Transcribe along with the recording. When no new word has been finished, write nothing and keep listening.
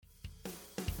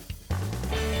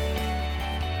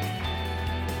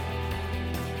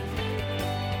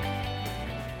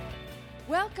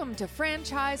Welcome to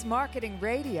Franchise Marketing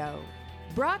Radio,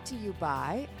 brought to you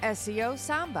by SEO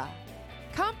Samba.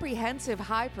 Comprehensive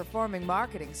high-performing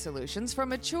marketing solutions for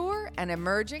mature and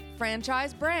emerging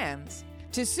franchise brands.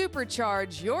 To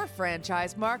supercharge your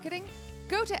franchise marketing,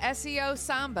 go to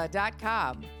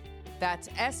SEOSamba.com. That's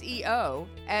SEOSAMBA.com.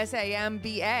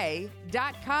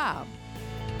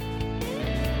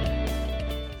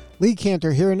 Lee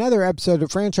Cantor here, another episode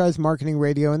of Franchise Marketing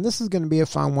Radio, and this is going to be a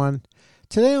fun one.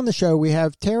 Today on the show, we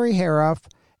have Terry Haroff,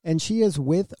 and she is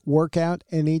with Workout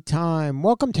Anytime.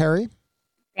 Welcome, Terry.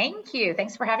 Thank you.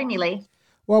 Thanks for having me, Lee.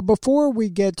 Well, before we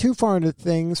get too far into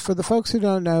things, for the folks who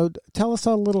don't know, tell us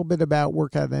a little bit about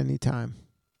Workout Anytime.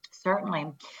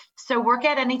 Certainly. So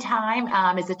Workout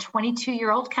Anytime is a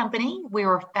 22-year-old company. We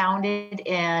were founded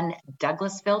in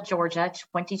Douglasville, Georgia,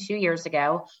 22 years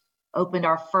ago. Opened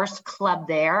our first club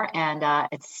there, and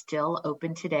it's still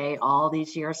open today, all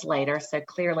these years later. So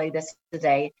clearly, this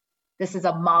is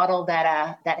a model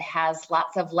that has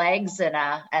lots of legs and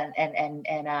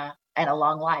a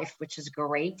long life, which is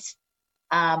great.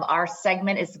 Our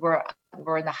segment is we're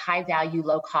in the high value,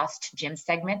 low cost gym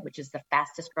segment, which is the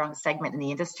fastest growing segment in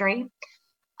the industry.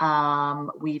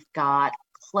 We've got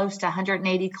close to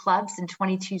 180 clubs in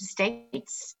 22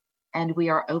 states. And we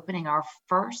are opening our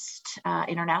first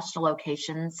international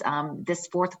locations this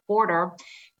fourth quarter,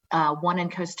 one in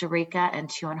Costa Rica and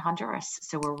two in Honduras.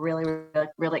 So we're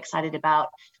really excited about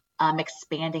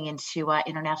expanding into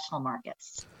international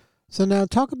markets. So now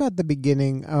talk about the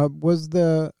beginning. Was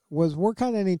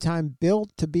Workout Anytime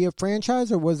built to be a franchise,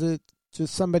 or was it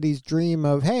just somebody's dream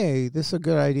of, hey, this is a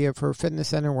good idea for a fitness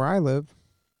center where I live?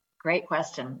 Great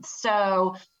question.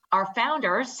 So our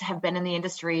founders have been in the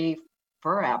industry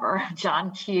forever.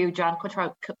 John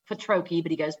Quattrochi,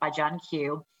 but he goes by John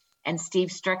Q, and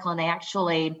Steve Strickland. They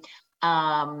actually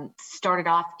started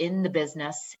off in the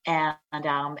business and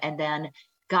then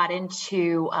got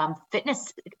into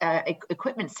fitness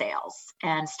equipment sales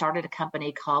and started a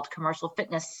company called Commercial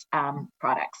Fitness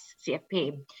Products,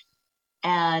 CFP.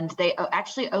 And they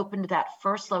actually opened that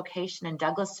first location in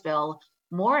Douglasville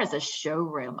more as a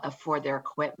showroom for their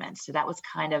equipment. So that was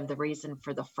kind of the reason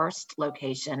for the first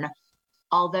location.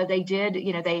 Although they did,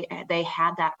 they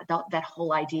had that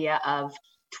whole idea of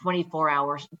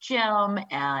 24-hour gym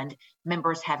and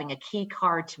members having a key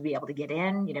card to be able to get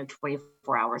in,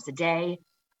 24 hours a day.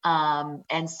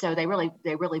 And so they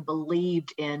really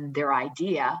believed in their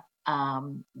idea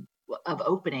of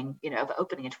opening a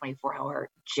 24-hour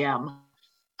gym.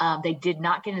 They did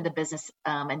not get into the business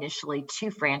initially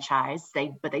to franchise,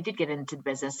 but they did get into the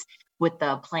business with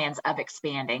the plans of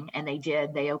expanding, and they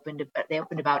did. They opened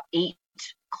about 8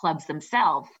 clubs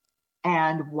themselves.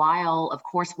 And while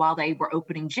they were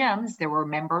opening gyms, there were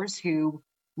members who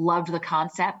loved the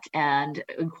concept and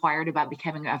inquired about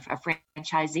becoming a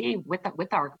franchisee with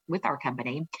our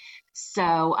company.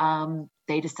 So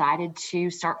they decided to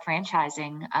start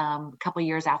franchising a couple of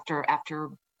years after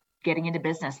getting into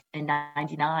business in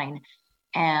 '99,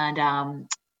 and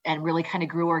really kind of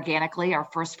grew organically. Our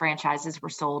first franchises were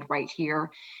sold right here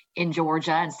in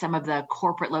Georgia, and some of the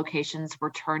corporate locations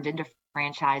were turned into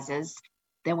franchises.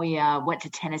 Then we went to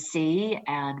Tennessee,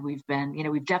 and we've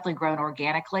definitely grown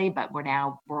organically, but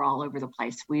we're all over the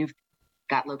place. We've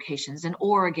got locations in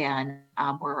Oregon.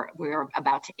 We're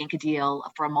about to ink a deal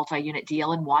for a multi-unit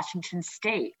deal in Washington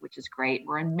State, which is great.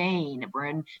 We're in Maine. We're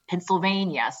in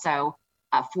Pennsylvania. So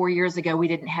 4 years ago, we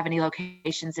didn't have any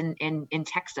locations in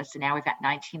Texas, and now we've got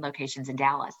 19 locations in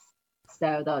Dallas.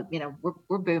 So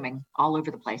we're booming all over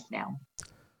the place now.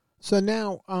 So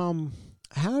now,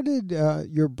 how did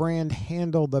your brand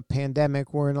handle the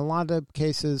pandemic, where in a lot of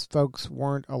cases folks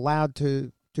weren't allowed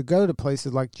to go to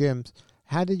places like gyms?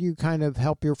 How did you kind of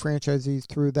help your franchisees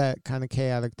through that kind of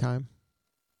chaotic time?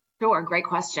 Sure. Great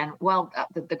question. Well,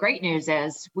 the great news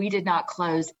is we did not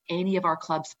close any of our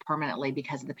clubs permanently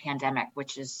because of the pandemic,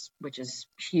 which is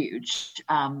huge.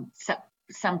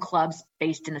 Some clubs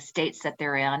based in the states that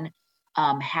they're in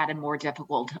had a more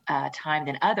difficult time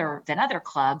than other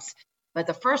clubs. But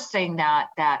the first thing that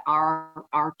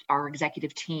our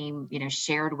executive team,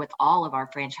 shared with all of our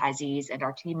franchisees and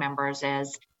our team members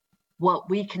is what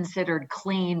we considered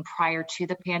clean prior to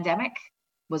the pandemic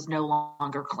was no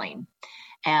longer clean.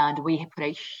 And we put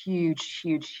a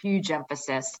huge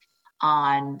emphasis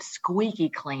on squeaky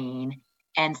clean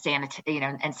and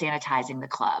sanitizing the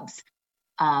clubs.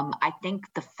 I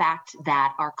think the fact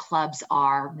that our clubs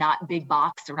are not big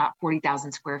box, they're not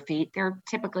 40,000 square feet, they're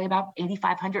typically about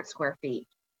 8,500 square feet.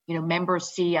 Members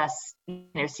see us,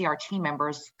 see our team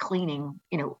members cleaning,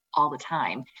 all the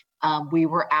time. We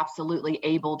were absolutely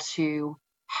able to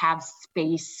have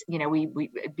space,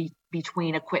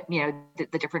 between equipment,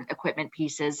 the different equipment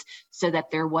pieces, so that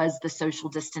there was the social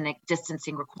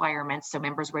distancing requirements. So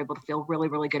members were able to feel really,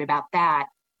 really good about that.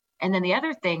 And then the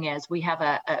other thing is we have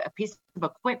a piece of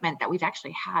equipment that we've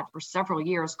actually had for several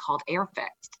years called AirFix,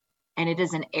 and it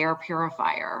is an air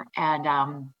purifier.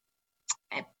 And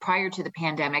prior to the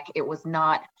pandemic, it was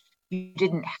not, you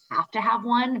didn't have to have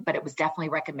one, but it was definitely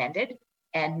recommended.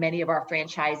 And many of our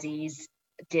franchisees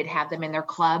did have them in their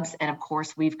clubs. And of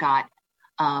course, we've got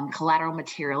collateral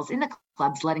materials in the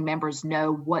clubs letting members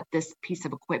know what this piece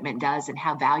of equipment does and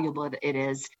how valuable it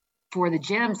is for the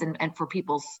gyms and for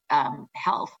people's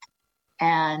health.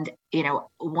 And,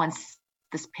 once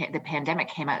the pandemic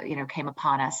came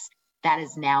upon us, that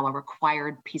is now a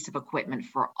required piece of equipment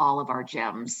for all of our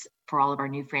gyms, for all of our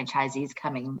new franchisees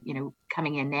coming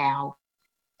in now,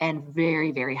 and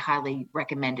very, very highly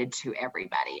recommended to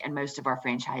everybody. And most of our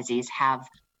franchisees have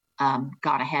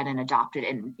gone ahead and adopted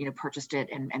and, purchased it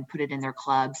and put it in their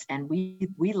clubs. And we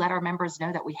let our members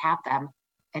know that we have them.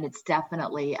 And it's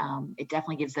definitely, it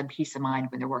definitely gives them peace of mind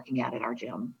when they're working out at our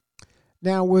gym.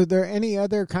 Now, were there any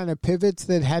other kind of pivots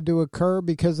that had to occur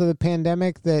because of the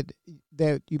pandemic that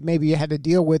you had to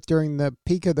deal with during the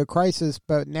peak of the crisis,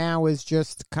 but now is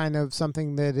just kind of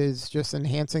something that is just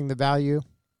enhancing the value?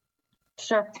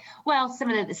 Sure. Well, some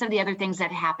of the other things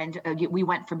that happened, we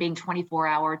went from being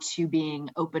 24-hour to being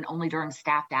open only during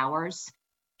staffed hours.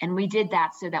 And we did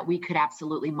that so that we could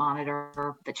absolutely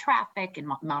monitor the traffic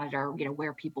and monitor,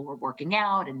 where people were working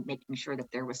out and making sure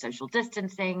that there was social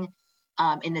distancing.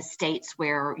 In the states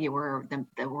where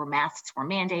where masks were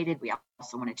mandated, we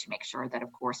also wanted to make sure that,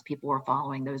 of course, people were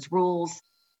following those rules.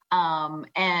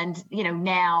 And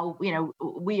now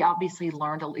we obviously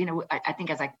learned. I think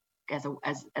as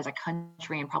a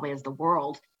country and probably as the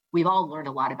world, we've all learned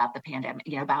a lot about the pandemic.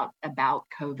 About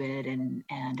COVID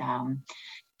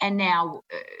and now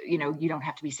you don't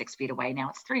have to be 6 feet away. Now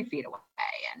it's 3 feet away,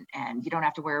 and you don't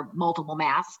have to wear multiple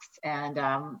masks. And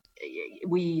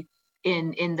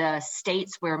in the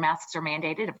states where masks are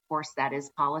mandated, of course, that is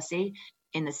policy.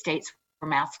 In the states where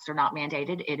masks are not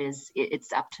mandated,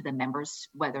 it's up to the members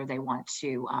whether they want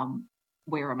to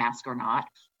wear a mask or not,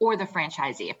 or the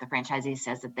franchisee. If the franchisee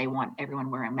says that they want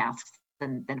everyone wearing masks,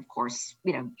 then of course,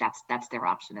 that's their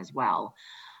option as well.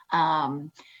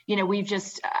 We've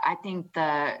just, I think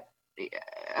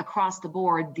across the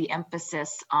board, the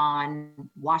emphasis on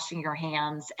washing your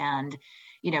hands and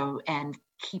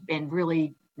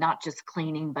really not just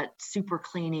cleaning, but super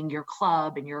cleaning your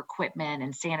club and your equipment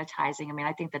and sanitizing. I mean,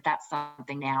 I think that's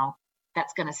something now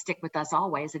that's going to stick with us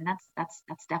always. And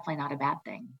that's definitely not a bad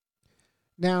thing.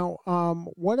 Now,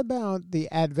 what about the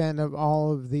advent of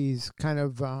all of these kind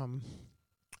of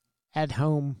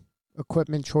at-home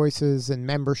equipment choices and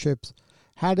memberships?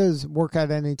 How does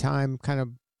Workout Anytime kind of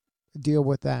deal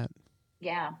with that?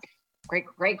 Yeah, great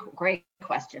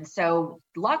question. So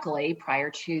luckily, prior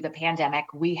to the pandemic,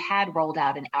 we had rolled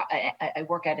out a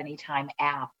Workout Anytime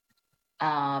app.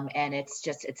 And it's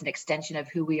an extension of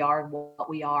who we are and what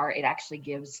we are. It actually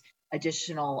gives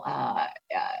additional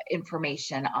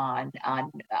information on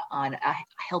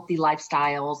healthy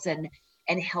lifestyles and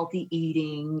healthy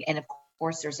eating, and of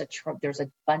course there's a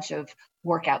bunch of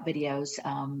workout videos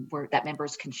where that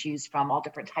members can choose from, all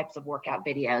different types of workout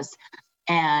videos.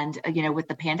 And with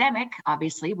the pandemic,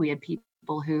 obviously we had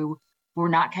people who were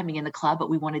not coming in the club, but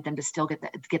we wanted them to still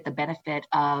get the benefit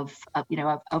of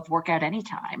Workout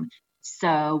Anytime.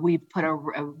 So we put a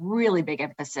really big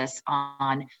emphasis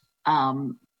on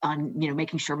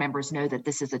making sure members know that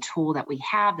this is a tool that we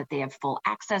have, that they have full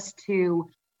access to.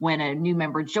 When a new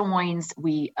member joins,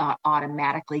 we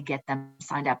automatically get them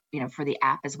signed up, for the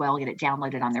app as well, get it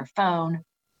downloaded on their phone.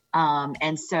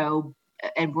 And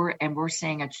we're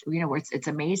seeing it's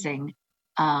amazing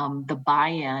the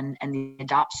buy-in and the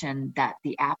adoption that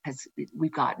the app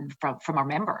we've gotten from our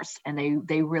members, and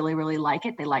they really, really like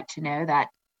it. They like to know that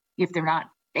if they're not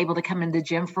able to come into the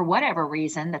gym for whatever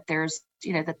reason, that there's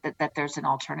that there's an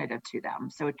alternative to them.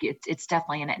 So it's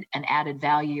definitely an added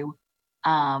value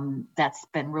that's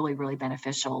been really, really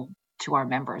beneficial to our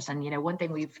members. And one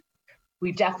thing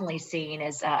we've definitely seen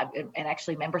is and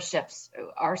actually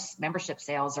our membership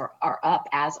sales are up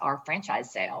as our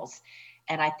franchise sales.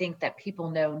 And I think that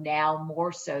people know now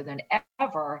more so than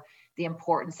ever the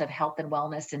importance of health and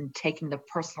wellness and taking the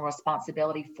personal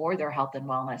responsibility for their health and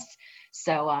wellness.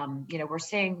 So we're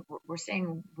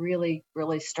seeing really,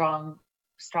 really strong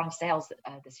sales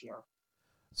this year.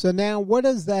 So now, what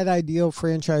does that ideal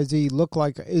franchisee look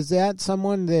like? Is that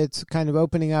someone that's kind of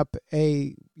opening up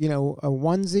a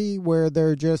onesie where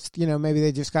they're just, maybe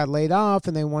they just got laid off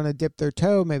and they want to dip their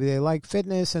toe. Maybe they like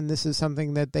fitness and this is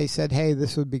something that they said, hey,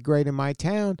 this would be great in my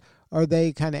town. Are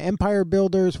they kind of empire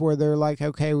builders where they're like,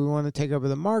 okay, we want to take over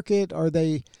the market? Are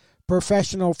they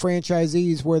professional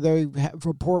franchisees where they have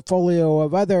a portfolio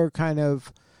of other kind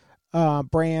of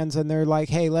brands and they're like,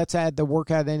 hey, let's add the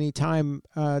Workout Anytime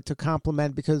to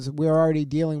complement because we're already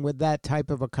dealing with that type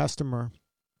of a customer?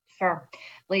 Sure.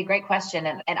 Lee, great question.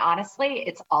 And honestly,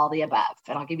 it's all the above.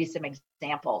 And I'll give you some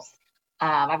examples.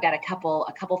 I've got a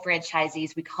couple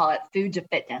franchisees. We call it food to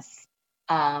fitness.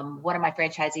 One of my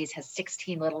franchisees has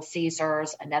 16 Little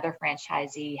Caesars. Another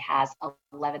franchisee has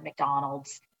 11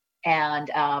 McDonald's.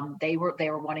 And they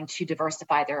were wanting to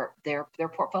diversify their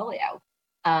portfolio.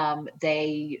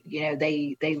 They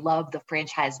love the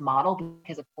franchise model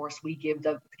because, of course, we give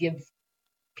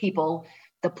people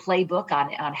the playbook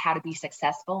on how to be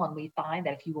successful, and we find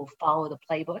that if you will follow the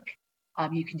playbook,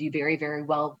 you can do very, very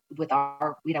well with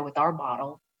our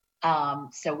model.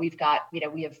 So we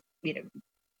have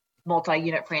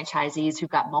multi-unit franchisees who've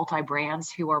got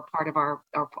multi-brands who are part of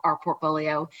our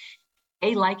portfolio.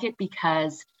 They like it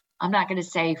because I'm not going to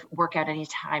say Workout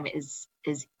Anytime is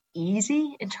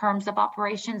easy in terms of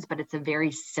operations, but it's a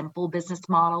very simple business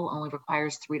model, only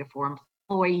requires 3 to 4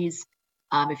 employees.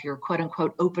 If your quote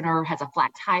unquote opener has a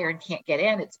flat tire and can't get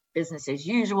in, it's business as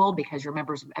usual because your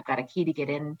members have got a key to get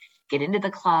into the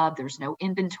club. There's no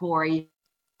inventory.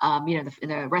 In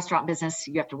the restaurant business,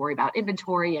 you have to worry about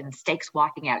inventory and steaks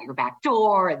walking out your back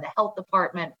door and the health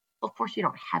department. Well, of course, you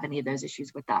don't have any of those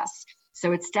issues with us.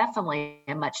 So it's definitely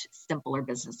a much simpler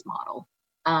business model.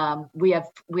 We have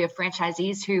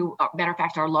franchisees who, matter of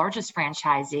fact, our largest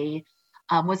franchisee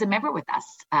was a member with us.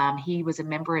 He was a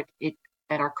member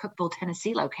at our Cookeville,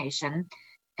 Tennessee location,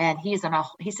 and he's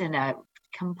in a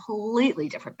completely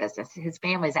different business. His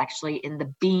family is actually in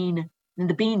the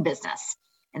bean business,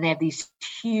 and they have these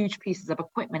huge pieces of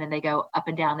equipment, and they go up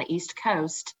and down the East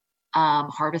Coast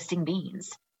harvesting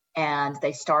beans. And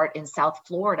they start in South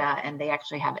Florida, and they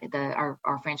actually have our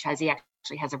franchisee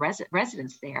actually has a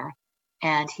residence there.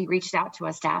 And he reached out to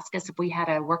us to ask us if we had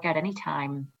a Workout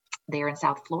Anytime there in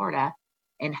South Florida,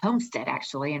 in Homestead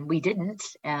actually, and we didn't.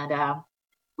 And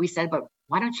we said, but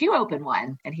why don't you open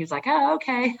one? And he was like, oh,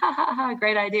 okay,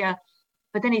 great idea.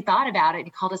 But then he thought about it.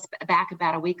 He called us back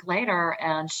about a week later,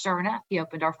 and sure enough, he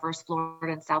opened our first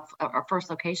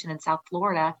location in South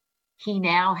Florida. He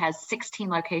now has 16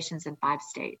 locations in 5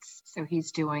 states, so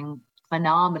he's doing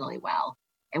phenomenally well.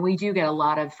 And we do get a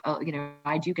lot of,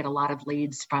 I do get a lot of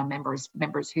leads from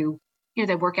members who,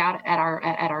 they work out at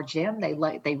our gym.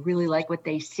 They really like what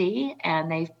they see,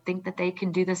 and they think that they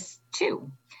can do this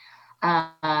too.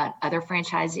 Other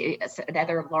franchisees,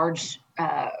 another large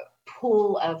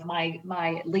pool of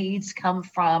my leads come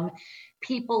from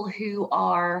people who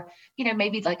are,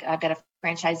 maybe like I've got a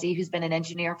franchisee who's been an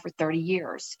engineer for 30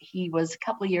 years. He was a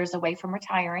couple of years away from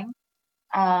retiring,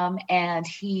 and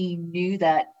he knew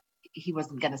that he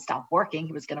wasn't going to stop working.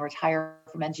 He was going to retire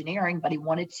from engineering, but he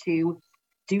wanted to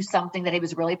do something that he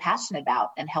was really passionate about.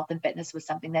 And health and fitness was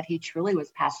something that he truly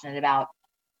was passionate about.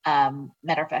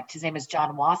 Matter of fact, his name is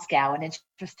John Waskow. And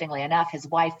interestingly enough, his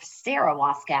wife, Sarah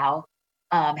Waskow,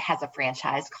 has a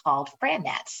franchise called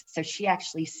FranNet. So she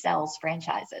actually sells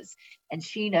franchises, and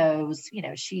she knows,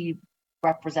 she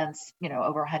represents,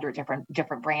 over 100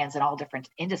 different brands in all different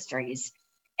industries,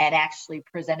 and actually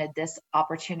presented this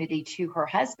opportunity to her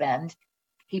husband.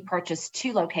 He purchased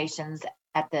 2 locations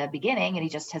at the beginning, and he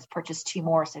just has purchased 2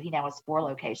 more. So he now has 4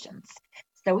 locations.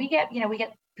 So we get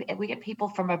people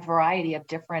from a variety of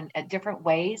different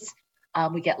ways.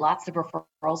 We get lots of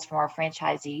referrals from our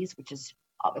franchisees, which is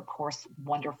of course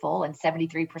wonderful. And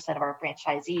 73% of our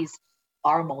franchisees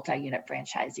are multi-unit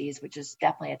franchisees, which is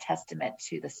definitely a testament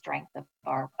to the strength of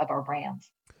our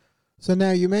brands. So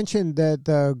now you mentioned that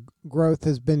the growth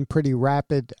has been pretty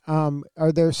rapid.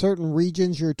 Are there certain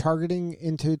regions you're targeting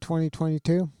into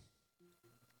 2022?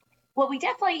 Well, we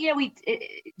definitely,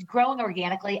 growing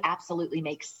organically absolutely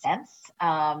makes sense.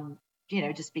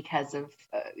 Just because of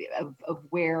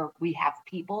where we have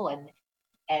people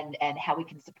and how we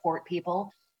can support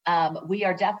people. We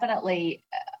are definitely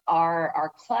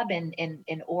our club in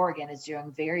Oregon is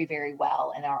doing very, very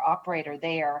well, and our operator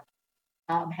there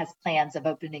has plans of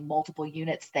opening multiple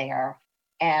units there.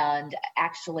 And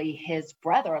actually, his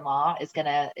brother-in-law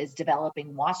is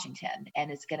developing Washington,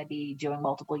 and is going to be doing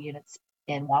multiple units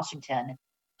in Washington.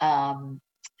 We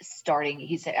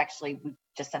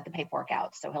just sent the paperwork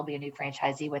out, so he'll be a new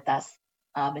franchisee with us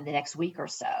in the next week or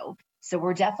so. So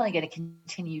we're definitely going to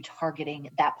continue targeting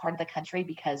that part of the country,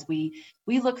 because we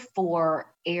look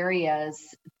for areas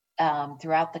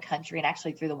throughout the country and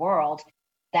actually through the world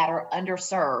that are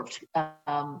underserved,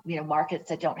 markets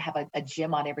that don't have a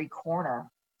gym on every corner.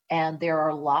 And there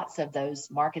are lots of those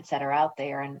markets that are out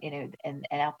there, and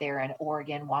out there in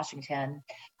Oregon, Washington,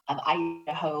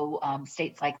 Idaho,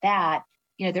 states like that.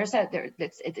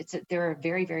 There are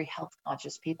very, very health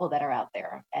conscious people that are out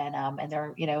there,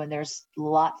 and there's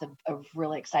lots of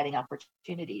really exciting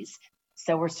opportunities.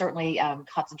 So we're certainly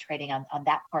concentrating on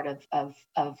that part of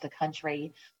the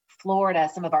country. Florida,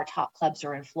 some of our top clubs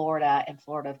are in Florida, and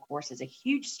Florida, of course, is a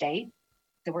huge state.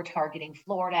 So we're targeting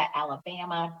Florida,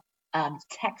 Alabama,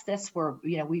 Texas, where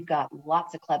we've got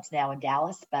lots of clubs now in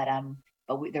Dallas, but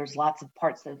there's lots of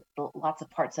parts of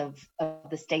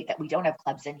the state that we don't have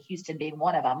clubs in, Houston being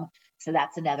one of them. So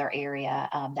that's another area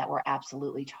that we're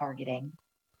absolutely targeting.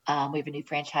 We have a new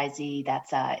franchisee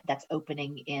that's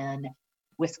opening in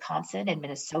Wisconsin and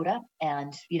Minnesota,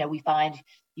 and we find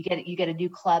you get a new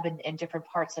club in different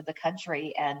parts of the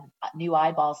country and new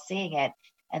eyeballs seeing it.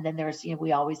 And then there's,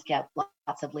 we always get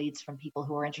lots of leads from people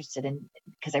who are interested in,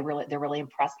 because they're really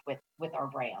impressed with our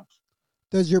brand.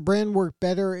 Does your brand work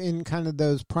better in kind of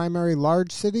those primary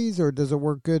large cities, or does it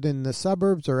work good in the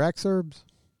suburbs or exurbs?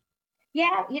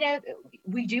 Yeah,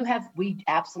 we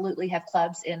absolutely have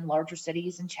clubs in larger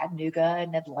cities in Chattanooga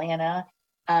and Atlanta.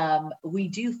 We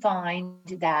do find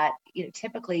that,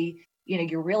 typically,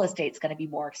 your real estate's going to be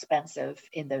more expensive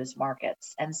in those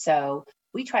markets. And so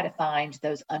we try to find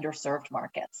those underserved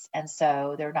markets. And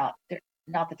so they're not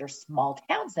that they're small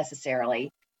towns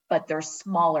necessarily, but they're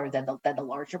smaller than the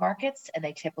larger markets. And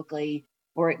they typically,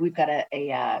 we've got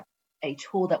a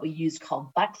tool that we use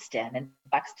called Buxton, and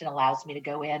Buxton allows me to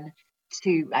go in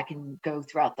I can go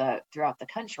throughout the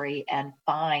country and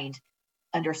find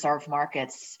underserved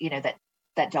markets,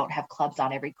 that don't have clubs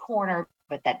on every corner,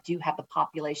 but that do have the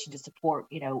population to support,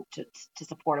 to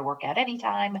support a workout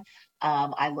anytime.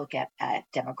 I look at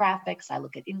demographics, I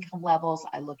look at income levels,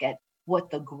 I look at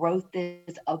what the growth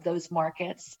is of those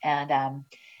markets, and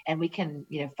we can,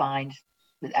 find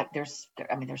that's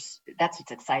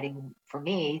what's exciting for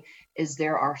me, is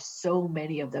there are so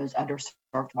many of those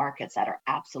underserved markets that are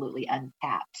absolutely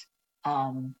untapped.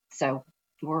 So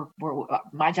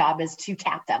my job is to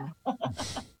tap them.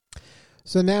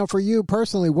 So now for you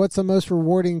personally, what's the most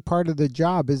rewarding part of the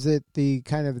job? Is it the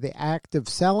kind of the act of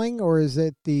selling, or is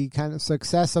it the kind of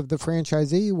success of the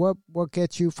franchisee? What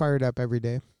gets you fired up every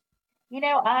day?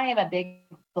 I am a big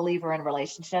believer in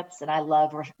relationships, and I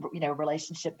love,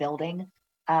 relationship building.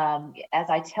 As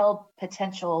I tell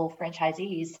potential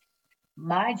franchisees,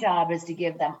 my job is to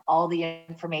give them all the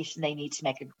information they need to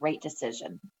make a great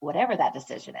decision, whatever that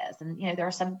decision is. And, there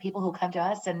are some people who come to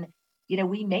us and,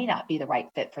 we may not be the right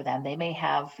fit for them. They may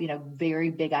have, very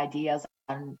big ideas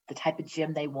on the type of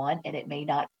gym they want, and it may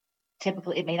not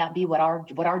be what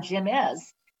our gym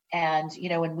is. And,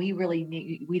 and we really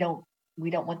need, we don't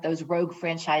want those rogue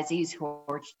franchisees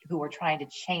who are trying to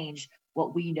change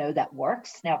what we know that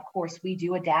works. Now, of course, we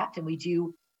do adapt and we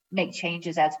do make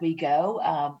changes as we go,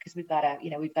 because we've got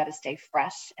to stay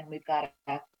fresh, and we've got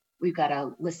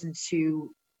to listen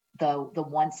to the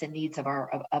wants and needs of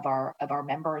our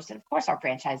members, and of course our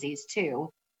franchisees too.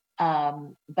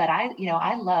 But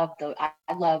I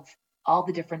love all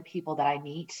the different people that I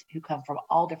meet who come from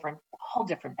all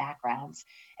different backgrounds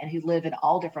and who live in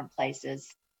all different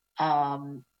places.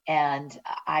 And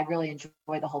I really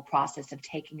enjoy the whole process of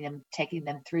taking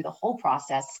them through the whole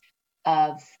process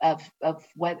of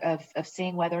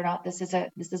seeing whether or not this is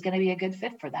going to be a good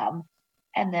fit for them.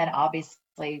 And then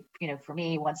obviously, for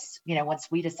me, once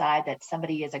we decide that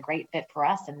somebody is a great fit for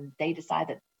us, and they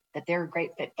decide that they're a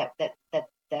great fit,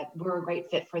 that we're a great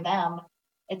fit for them,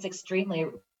 it's extremely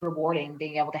rewarding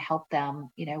being able to help them,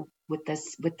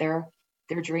 with their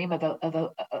dream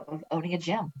of owning a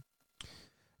gym.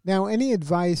 Now, any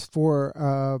advice for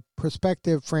a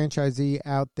prospective franchisee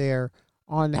out there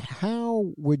on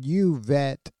how would you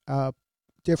vet a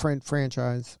different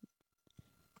franchise?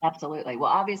 Absolutely.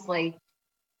 Well, obviously,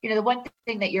 the one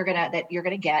thing that you're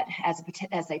gonna get as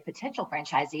a potential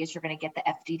franchisee is you're gonna get the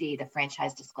FDD, the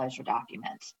franchise disclosure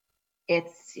document.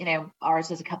 It's,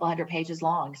 ours is a couple hundred pages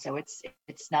long, so it's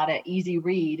not an easy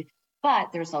read,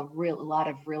 but there's a lot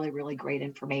of really, really great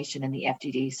information in the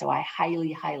FDD. So I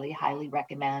highly, highly, highly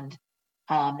recommend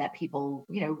that people,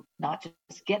 not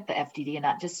just get the FDD and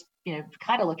not just,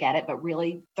 kind of look at it, but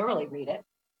really thoroughly read it.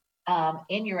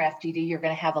 In your FDD, you're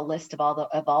going to have a list of all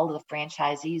the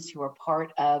franchisees who are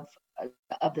part of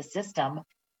the system.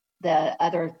 the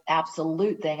other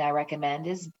absolute thing I recommend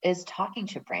is talking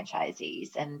to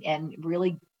franchisees and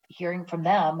really hearing from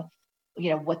them,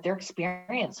 what their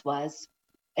experience was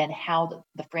and how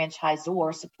the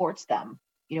franchisor supports them.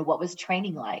 What was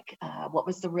training like? What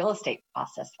was the real estate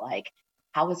process like?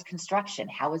 How was construction?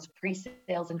 How was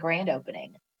pre-sales and grand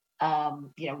opening?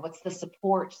 What's the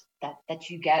support that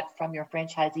you get from your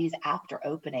franchisees after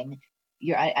opening?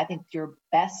 I think your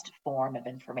best form of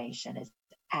information is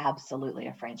absolutely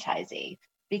a franchisee,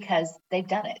 because they've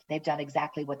done it. They've done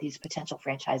exactly what these potential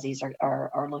franchisees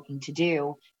are looking to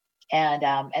do. And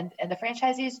the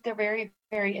franchisees, they're very,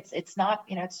 very, it's not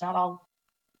all,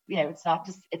 it's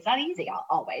not easy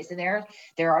always. And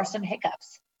there are some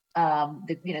hiccups.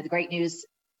 The great news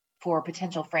for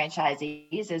potential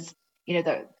franchisees is,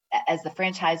 as the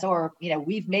franchisor,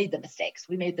 we've made the mistakes.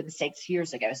 We made the mistakes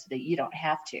years ago so that you don't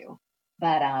have to.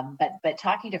 But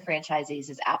talking to franchisees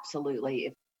is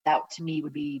absolutely, that to me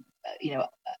would be,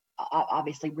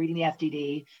 obviously reading the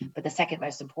FDD, but the second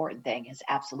most important thing is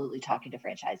absolutely talking to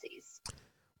franchisees.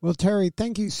 Well, Terry,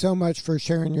 thank you so much for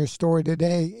sharing your story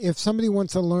today. If somebody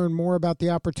wants to learn more about the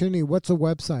opportunity, what's the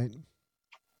website?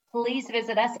 Please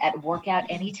visit us at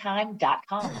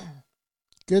workoutanytime.com.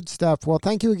 Good stuff. Well,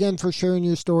 thank you again for sharing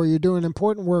your story. You're doing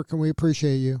important work, and we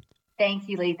appreciate you. Thank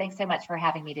you, Lee. Thanks so much for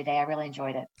having me today. I really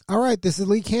enjoyed it. All right. This is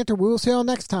Lee Cantor. We will see you all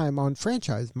next time on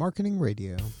Franchise Marketing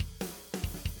Radio.